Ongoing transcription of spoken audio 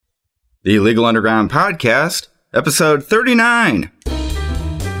The Legal Underground Podcast, episode 39.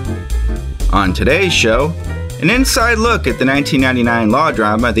 On today's show, an inside look at the 1999 law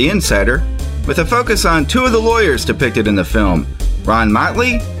drama The Insider, with a focus on two of the lawyers depicted in the film, Ron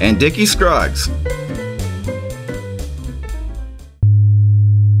Motley and Dickie Scruggs.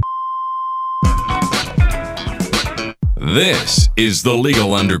 This is the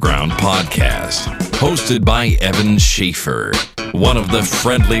Legal Underground Podcast, hosted by Evan Schaefer, one of the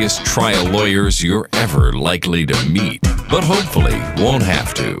friendliest trial lawyers you're ever likely to meet, but hopefully won't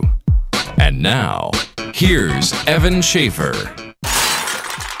have to. And now, here's Evan Schaefer.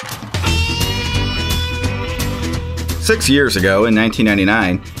 6 years ago, in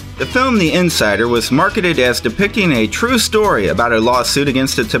 1999, the film The Insider was marketed as depicting a true story about a lawsuit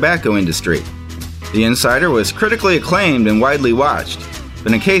against the tobacco industry. The Insider was critically acclaimed and widely watched,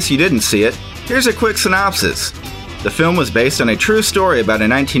 but in case you didn't see it, here's a quick synopsis. The film was based on a true story about a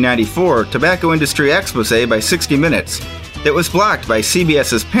 1994 tobacco industry expose by 60 Minutes that was blocked by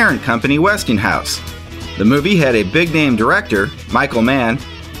CBS's parent company, Westinghouse. The movie had a big-name director, Michael Mann,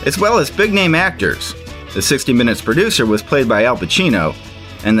 as well as big-name actors. The 60 Minutes producer was played by Al Pacino,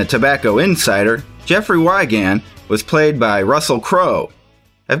 and the tobacco insider, Jeffrey Wigand, was played by Russell Crowe.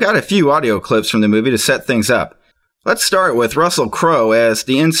 I've got a few audio clips from the movie to set things up. Let's start with Russell Crowe as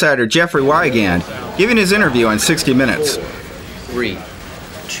the insider Jeffrey Wigand giving his interview on 60 Minutes. 4, 3,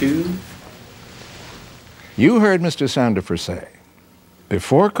 2. You heard Mr. Sandifer say,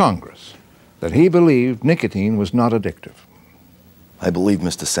 before Congress, that he believed nicotine was not addictive. I believe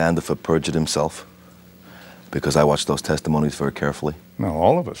Mr. Sandifer perjured himself because I watched those testimonies very carefully. No,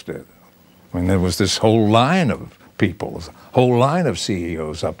 all of us did. I mean, there was this whole line of people, a whole line of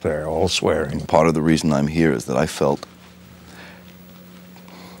CEOs up there all swearing. Part of the reason I'm here is that I felt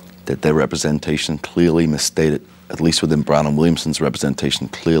that their representation clearly misstated, at least within Brown and Williamson's representation,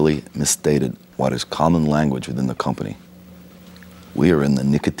 clearly misstated what is common language within the company. We are in the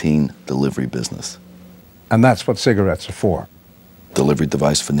nicotine delivery business. And that's what cigarettes are for. Delivery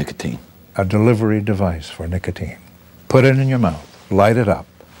device for nicotine. A delivery device for nicotine. Put it in your mouth, light it up,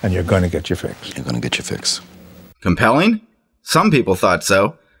 and you're going to get your fix. You're going to get your fix. Compelling? Some people thought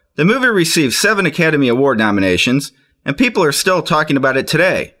so. The movie received 7 Academy Award nominations, and people are still talking about it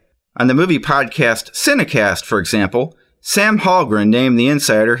today. On the movie podcast Cinecast, for example, Sam Hallgren named The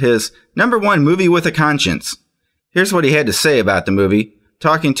Insider his #1 movie with a conscience. Here's what he had to say about the movie,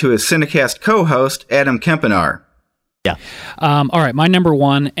 talking to his Cinecast co-host, Adam Kempenaar. Yeah. All right, my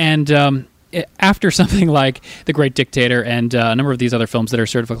 #1, and after something like The Great Dictator and a number of these other films that are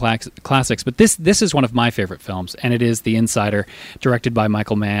certified classics, but this is one of my favorite films, and it is The Insider, directed by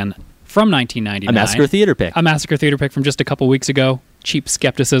Michael Mann from 1999. A Massacre Theater pick. A Massacre Theater pick from just a couple weeks ago. Cheap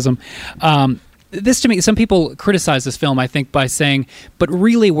skepticism. This, to me, some people criticize this film, I think, by saying, but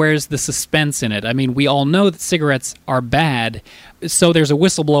really, where's the suspense in it? I mean, we all know that cigarettes are bad, so there's a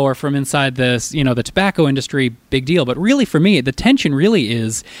whistleblower from inside this, the tobacco industry, big deal. But really, for me, the tension really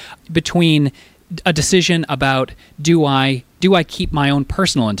is between a decision about do I keep my own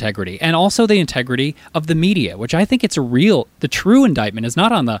personal integrity and also the integrity of the media, which I think the true indictment is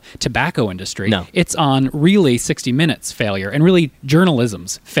not on the tobacco industry. No. It's on really 60 Minutes failure and really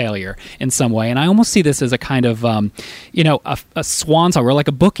journalism's failure in some way. And I almost see this as a kind of, a swan song or like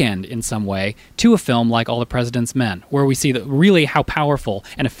a bookend in some way to a film like All the President's Men, where we see that really how powerful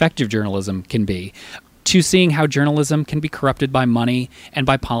and effective journalism can be, to seeing how journalism can be corrupted by money and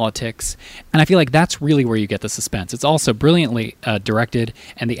by politics. And I feel like that's really where you get the suspense. It's also brilliantly directed,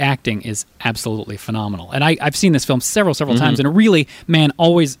 and the acting is absolutely phenomenal. And I've seen this film several times, and it really,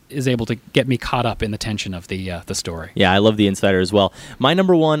 always is able to get me caught up in the tension of the story. Yeah, I love The Insider as well. My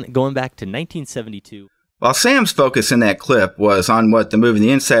 #1, going back to 1972. While Sam's focus in that clip was on what the movie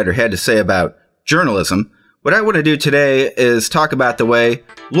The Insider had to say about journalism, what I want to do today is talk about the way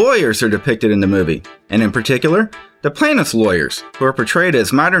lawyers are depicted in the movie, and in particular, the plaintiffs' lawyers, who are portrayed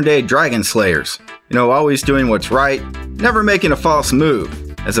as modern-day dragon slayers. Always doing what's right, never making a false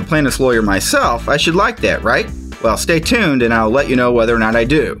move. As a plaintiffs' lawyer myself, I should like that, right? Well, stay tuned and I'll let you know whether or not I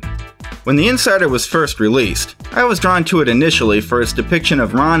do. When The Insider was first released, I was drawn to it initially for its depiction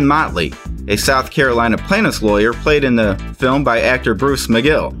of Ron Motley, a South Carolina plaintiffs' lawyer played in the film by actor Bruce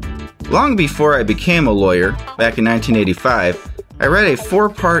McGill. Long before I became a lawyer, back in 1985, I read a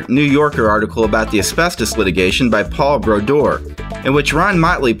 4-part New Yorker article about the asbestos litigation by Paul Brodeur, in which Ron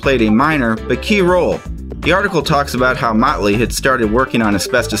Motley played a minor but key role. The article talks about how Motley had started working on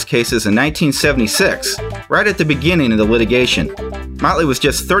asbestos cases in 1976, right at the beginning of the litigation. Motley was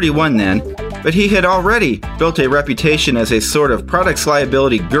just 31 then, but he had already built a reputation as a sort of products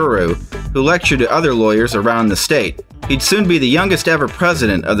liability guru who lectured to other lawyers around the state. he'd soon be the youngest ever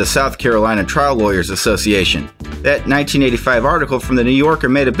president of the South Carolina Trial Lawyers Association. That 1985 article from the New Yorker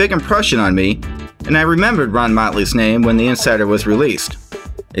made a big impression on me, and I remembered Ron Motley's name when The Insider was released.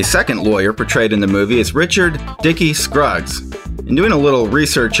 A second lawyer portrayed in the movie is Richard Dickie Scruggs. In doing a little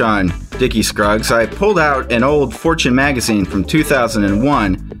research on Dickie Scruggs, I pulled out an old Fortune magazine from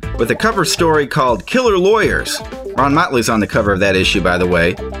 2001 with a cover story called Killer Lawyers. Ron Motley's on the cover of that issue, by the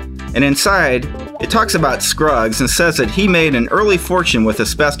way. And inside, it talks about Scruggs and says that he made an early fortune with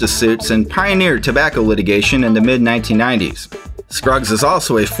asbestos suits and pioneered tobacco litigation in the mid-1990s. Scruggs is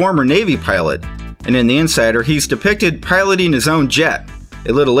also a former Navy pilot, and in The Insider, he's depicted piloting his own jet.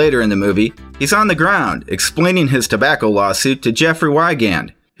 A little later in the movie, he's on the ground explaining his tobacco lawsuit to Jeffrey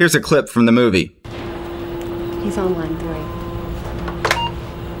Wigand. Here's a clip from the movie. He's on line 3.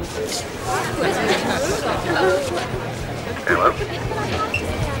 Hello?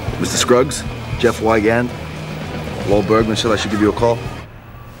 Mr. Scruggs, Jeff Wigand. Lowell Bergman said I should give you a call.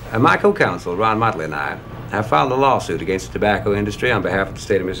 My co-counsel, Ron Motley, and I have filed a lawsuit against the tobacco industry on behalf of the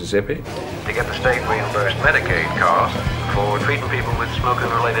state of Mississippi to get the state reimbursed Medicaid costs for treating people with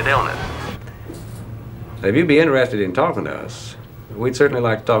smoking-related illness. If you'd be interested in talking to us, we'd certainly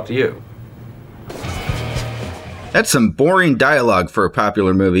like to talk to you. That's some boring dialogue for a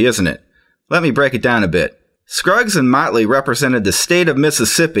popular movie, isn't it? Let me break it down a bit. Scruggs and Motley represented the state of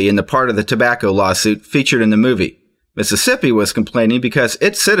Mississippi in the part of the tobacco lawsuit featured in the movie. Mississippi was complaining because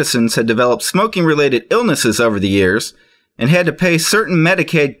its citizens had developed smoking-related illnesses over the years and had to pay certain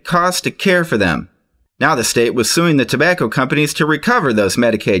Medicaid costs to care for them. Now the state was suing the tobacco companies to recover those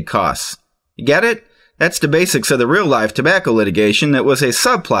Medicaid costs. You get it? That's the basics of the real-life tobacco litigation that was a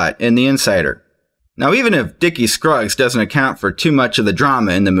subplot in The Insider. Now even if Dickie Scruggs doesn't account for too much of the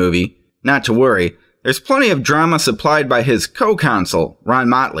drama in the movie, not to worry, there's plenty of drama supplied by his co-counsel, Ron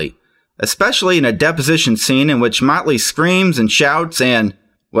Motley, especially in a deposition scene in which Motley screams and shouts and,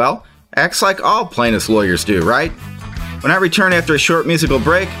 well, acts like all plaintiffs' lawyers do, right? When I return after a short musical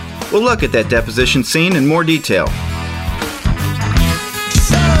break, we'll look at that deposition scene in more detail.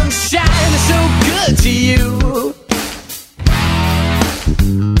 Sunshine is so good to you.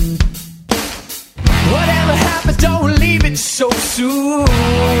 Whatever happens, don't leave it so soon.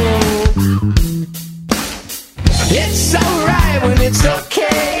 It's alright when it's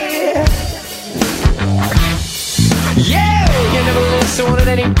okay. Yeah, you never listen to what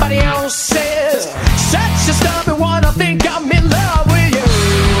anybody else says. Such a stubborn one, I think I'm in love with you.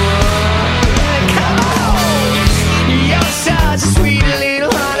 Come on, you're such a sweet little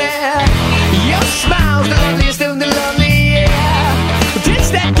honey. Your smile's the loveliest of the lovely, yeah. Ditch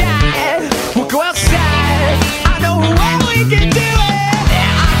that guy, we'll go outside. I know what we can do it.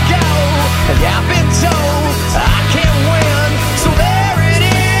 There I go, yeah, I've been told I can't win, so there it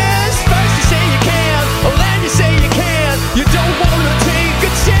is. First you say you can, then you say you can't. You don't want to take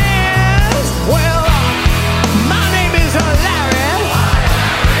a chance. Well, my name is Larry.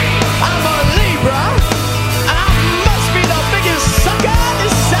 I'm a Libra. I must be the biggest sucker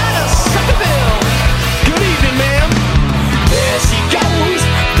this side of Suckerville. Good evening, ma'am. There she goes,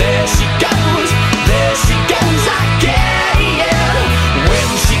 there she goes, there she goes again. When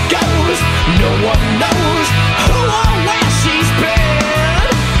she goes, no one knows who or where she's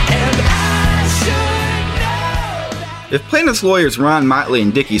been. And I should know that. If plaintiffs' lawyers Ron Motley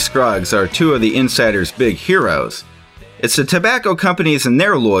and Dickie Scruggs are two of the Insider's big heroes, it's the tobacco companies and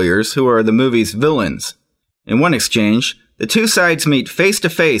their lawyers who are the movie's villains. In one exchange, the two sides meet face to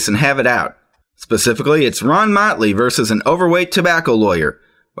face and have it out. Specifically, it's Ron Motley versus an overweight tobacco lawyer,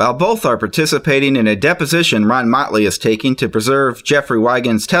 while both are participating in a deposition Ron Motley is taking to preserve Jeffrey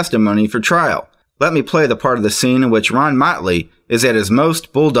Wigand's testimony for trial. Let me play the part of the scene in which Ron Motley is at his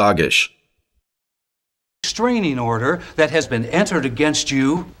most bulldogish. Restraining order that has been entered against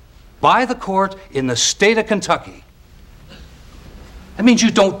you by the court in the state of Kentucky. That means you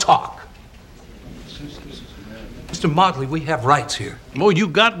don't talk. Mr. Motley, we have rights here. Oh, you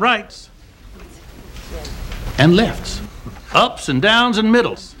got rights. And lefts. Ups and downs and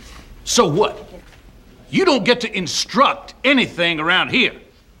middles. So what? You don't get to instruct anything around here.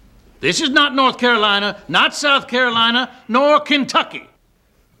 This is not North Carolina, not South Carolina, nor Kentucky.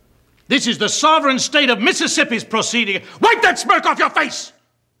 This is the sovereign state of Mississippi's proceeding. Wipe that smirk off your face!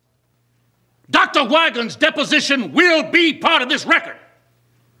 Dr. Wigand's deposition will be part of this record.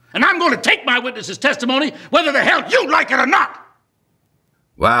 And I'm going to take my witness's testimony whether the hell you like it or not.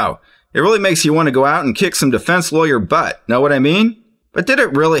 Wow, it really makes you want to go out and kick some defense lawyer butt, know what I mean? But did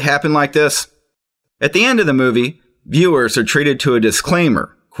it really happen like this? At the end of the movie, viewers are treated to a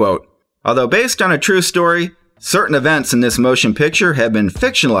disclaimer, quote, although based on a true story, certain events in this motion picture have been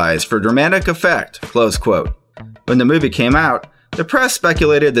fictionalized for dramatic effect, close quote. When the movie came out, the press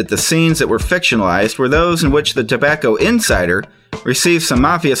speculated that the scenes that were fictionalized were those in which the tobacco insider received some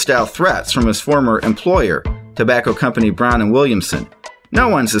mafia-style threats from his former employer, tobacco company Brown & Williamson. No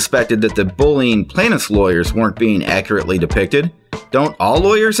one suspected that the bullying plaintiffs' lawyers weren't being accurately depicted. Don't all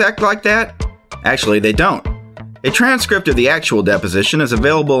lawyers act like that? Actually, they don't. A transcript of the actual deposition is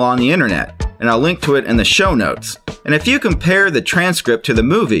available on the internet, and I'll link to it in the show notes. And if you compare the transcript to the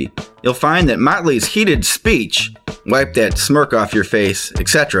movie, you'll find that Motley's heated speech, wipe that smirk off your face,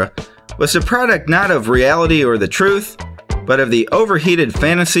 etc., was the product not of reality or the truth, but of the overheated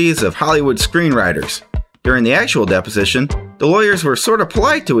fantasies of Hollywood screenwriters. During the actual deposition, the lawyers were sort of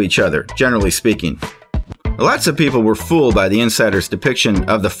polite to each other, generally speaking. Lots of people were fooled by the insider's depiction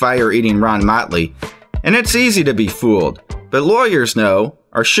of the fire-eating Ron Motley, and it's easy to be fooled, but lawyers know,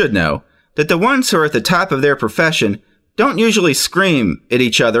 or should know, that the ones who are at the top of their profession don't usually scream at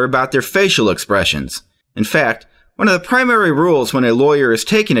each other about their facial expressions. In fact, one of the primary rules when a lawyer is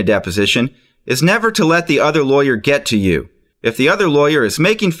taking a deposition is never to let the other lawyer get to you. If the other lawyer is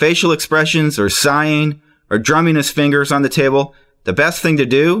making facial expressions or sighing or drumming his fingers on the table, the best thing to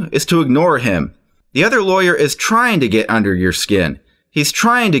do is to ignore him. The other lawyer is trying to get under your skin. He's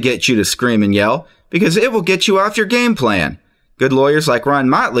trying to get you to scream and yell because it will get you off your game plan. Good lawyers like Ron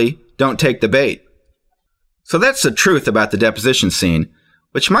Motley don't take the bait. So that's the truth about the deposition scene,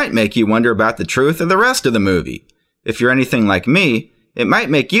 which might make you wonder about the truth of the rest of the movie. If you're anything like me, it might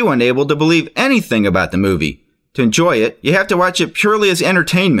make you unable to believe anything about the movie. To enjoy it, you have to watch it purely as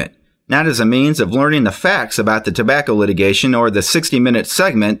entertainment, not as a means of learning the facts about the tobacco litigation or the 60-minute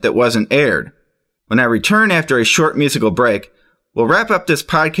segment that wasn't aired. When I return after a short musical break, we'll wrap up this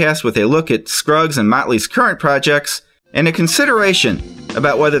podcast with a look at Scruggs and Motley's current projects and a consideration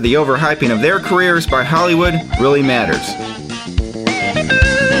about whether the overhyping of their careers by Hollywood really matters.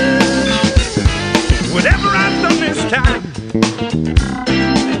 Whatever I've done this time,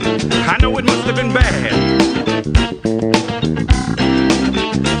 I know it must have been bad.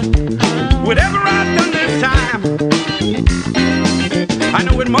 Whatever I've done this time, I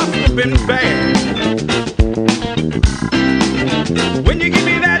know it must have been bad. When you give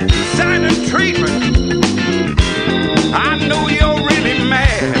me that silent treatment, I know you're really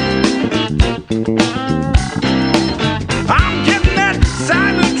mad. I'm getting that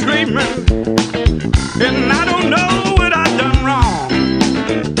silent treatment, and I don't know what I've done wrong.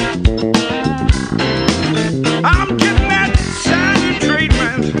 I'm getting that silent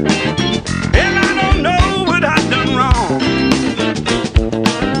treatment, and I don't know what I've done wrong.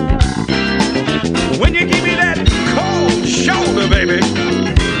 When you give me that cold shoulder, baby,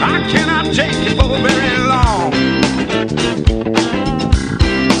 I cannot take it for very long.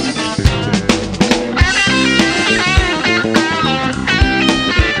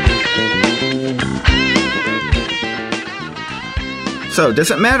 So,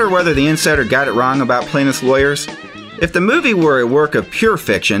 does it matter whether the insider got it wrong about plaintiffs' lawyers? If the movie were a work of pure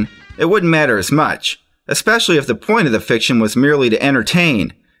fiction, it wouldn't matter as much, especially if the point of the fiction was merely to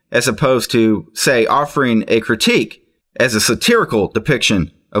entertain, as opposed to, say, offering a critique, as a satirical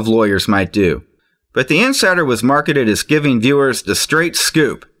depiction of lawyers might do. But The Insider was marketed as giving viewers the straight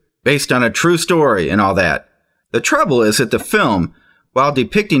scoop, based on a true story and all that. The trouble is that the film, while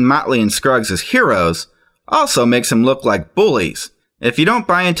depicting Motley and Scruggs as heroes, also makes them look like bullies. If you don't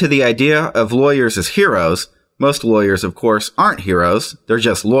buy into the idea of lawyers as heroes, most lawyers, of course, aren't heroes, they're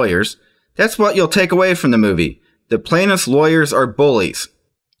just lawyers, that's what you'll take away from the movie. The plaintiffs' lawyers are bullies.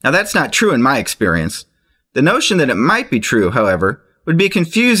 Now that's not true in my experience. The notion that it might be true, however, would be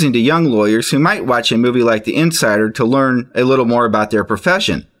confusing to young lawyers who might watch a movie like The Insider to learn a little more about their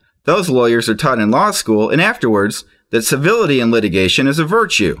profession. Those lawyers are taught in law school and afterwards that civility in litigation is a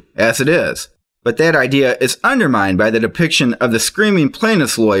virtue, as it is. But that idea is undermined by the depiction of the screaming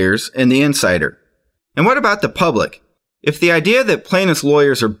plaintiffs' lawyers in The Insider. And what about the public? If the idea that plaintiffs'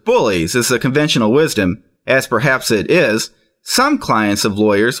 lawyers are bullies is the conventional wisdom, as perhaps it is, some clients of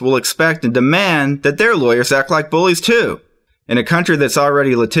lawyers will expect and demand that their lawyers act like bullies too. In a country that's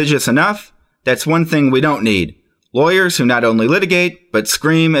already litigious enough, that's one thing we don't need. Lawyers who not only litigate, but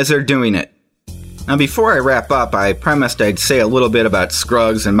scream as they're doing it. Now before I wrap up, I promised I'd say a little bit about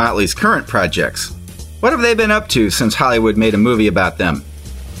Scruggs and Motley's current projects. What have they been up to since Hollywood made a movie about them?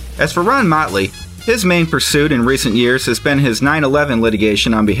 As for Ron Motley, his main pursuit in recent years has been his 9/11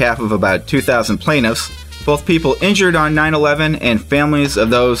 litigation on behalf of about 2,000 plaintiffs, both people injured on 9/11 and families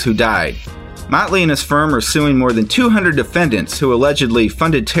of those who died. Motley and his firm are suing more than 200 defendants who allegedly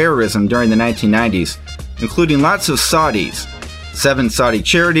funded terrorism during the 1990s, including lots of Saudis, 7 Saudi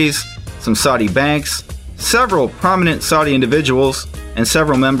charities, some Saudi banks, several prominent Saudi individuals, and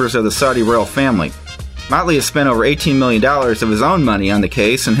several members of the Saudi royal family. Motley has spent over $18 million of his own money on the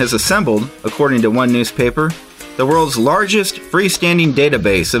case and has assembled, according to one newspaper, the world's largest freestanding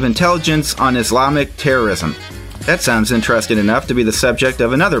database of intelligence on Islamic terrorism. That sounds interesting enough to be the subject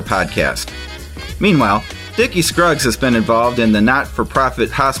of another podcast. Meanwhile, Dickie Scruggs has been involved in the not-for-profit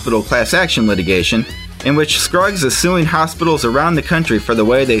hospital class action litigation, in which Scruggs is suing hospitals around the country for the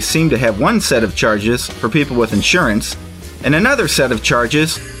way they seem to have one set of charges for people with insurance and another set of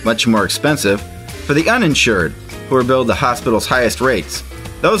charges, much more expensive, for the uninsured, who are billed the hospital's highest rates.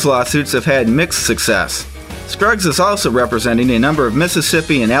 Those lawsuits have had mixed success. Scruggs is also representing a number of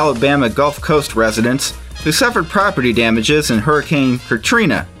Mississippi and Alabama Gulf Coast residents who suffered property damages in Hurricane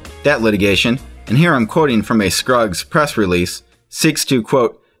Katrina. That litigation, and here I'm quoting from a Scruggs press release, seeks to,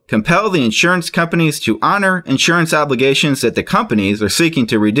 quote, compel the insurance companies to honor insurance obligations that the companies are seeking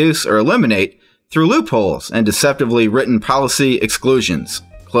to reduce or eliminate through loopholes and deceptively written policy exclusions,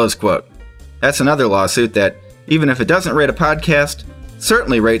 close quote. That's another lawsuit that, even if it doesn't rate a podcast,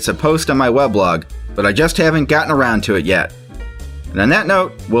 certainly rates a post on my weblog, but I just haven't gotten around to it yet. And on that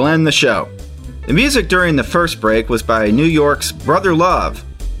note, we'll end the show. The music during the first break was by New York's Brother Love.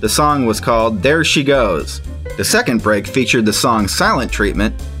 The song was called There She Goes. The second break featured the song Silent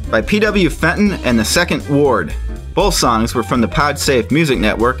Treatment by P.W. Fenton and the Second Ward. Both songs were from the PodSafe Music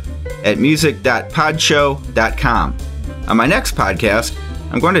Network at music.podshow.com. On my next podcast,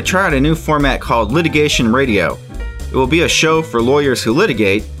 I'm going to try out a new format called Litigation Radio. It will be a show for lawyers who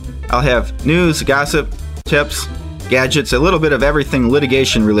litigate. I'll have news, gossip, tips, gadgets, a little bit of everything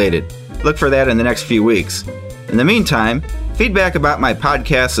litigation related. Look for that in the next few weeks. In the meantime, feedback about my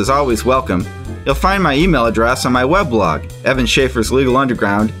podcast is always welcome. You'll find my email address on my weblog, Evan Schaefer's Legal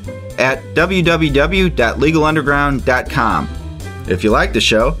Underground, at www.legalunderground.com. If you like the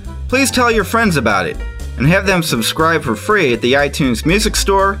show, please tell your friends about it and have them subscribe for free at the iTunes Music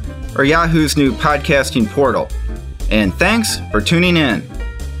Store or Yahoo's new podcasting portal. And thanks for tuning in.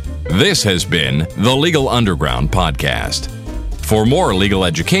 This has been the Legal Underground Podcast. For more legal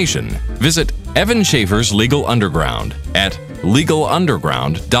education, visit Evan Schaefer's Legal Underground at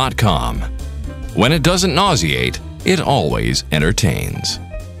legalunderground.com. When it doesn't nauseate, it always entertains.